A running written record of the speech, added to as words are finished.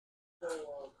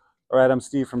All right, I'm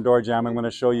Steve from DoorJamm. I'm going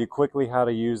to show you quickly how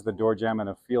to use the DoorJamm in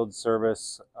a field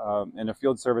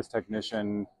service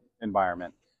technician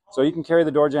environment. So you can carry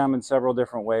the DoorJamm in several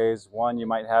different ways. One, you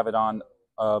might have it on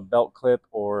a belt clip,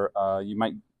 or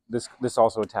this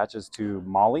also attaches to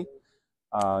MOLLE.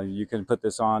 You can put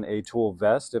this on a tool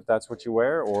vest if that's what you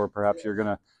wear, or perhaps you're going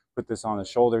to put this on a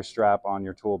shoulder strap on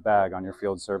your tool bag, on your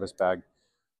field service bag.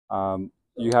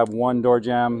 You have one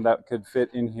DoorJamm that could fit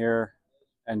in here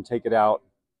and take it out,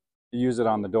 use it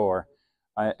on the door,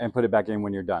 and put it back in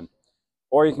when you're done.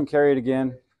 Or you can carry it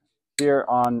again here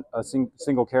on a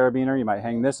single carabiner. You might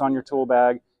hang this on your tool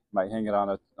bag, you might hang it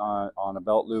on a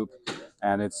belt loop,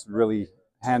 and it's really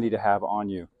handy to have on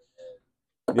you.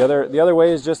 The other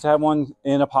way is just to have one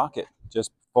in a pocket.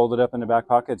 Just fold it up in the back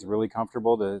pocket. It's really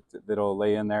comfortable. It'll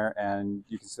lay in there, and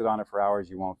you can sit on it for hours.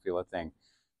 You won't feel a thing.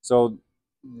 So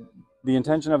the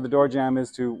intention of the DoorJamm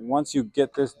is to, once you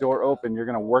get this door open, you're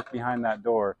going to work behind that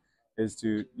door, is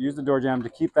to use the DoorJamm to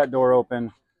keep that door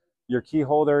open. Your key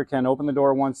holder can open the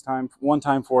door one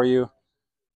time for you,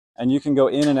 and you can go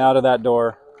in and out of that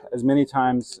door as many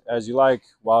times as you like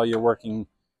while you're working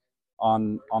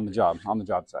on the job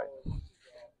site.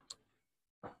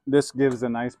 This gives a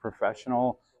nice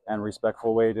professional and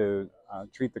respectful way to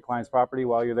treat the client's property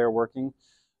while you're there working.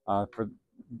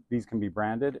 These can be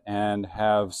branded and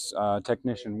have a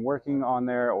technician working on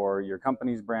there, or your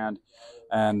company's brand,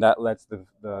 and that lets the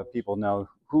people know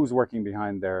who's working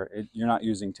behind there. You're not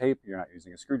using tape, you're not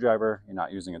using a screwdriver, you're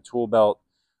not using a tool belt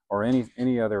or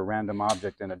any other random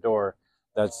object in a door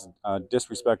that's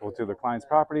disrespectful to the client's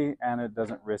property, and it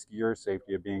doesn't risk your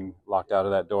safety of being locked out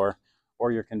of that door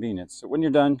or your convenience. So when you're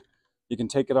done, you can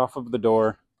take it off of the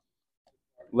door,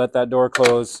 let that door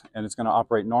close, and it's going to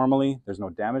operate normally. There's no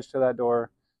damage to that door.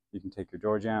 You can take your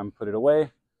DoorJamm, put it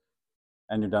away,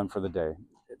 and you're done for the day.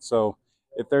 So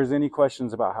if there's any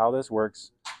questions about how this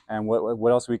works and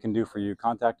what else we can do for you,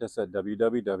 contact us at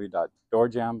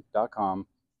www.doorjamm.com.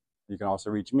 You can also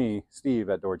reach me, Steve,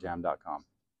 at doorjamm.com.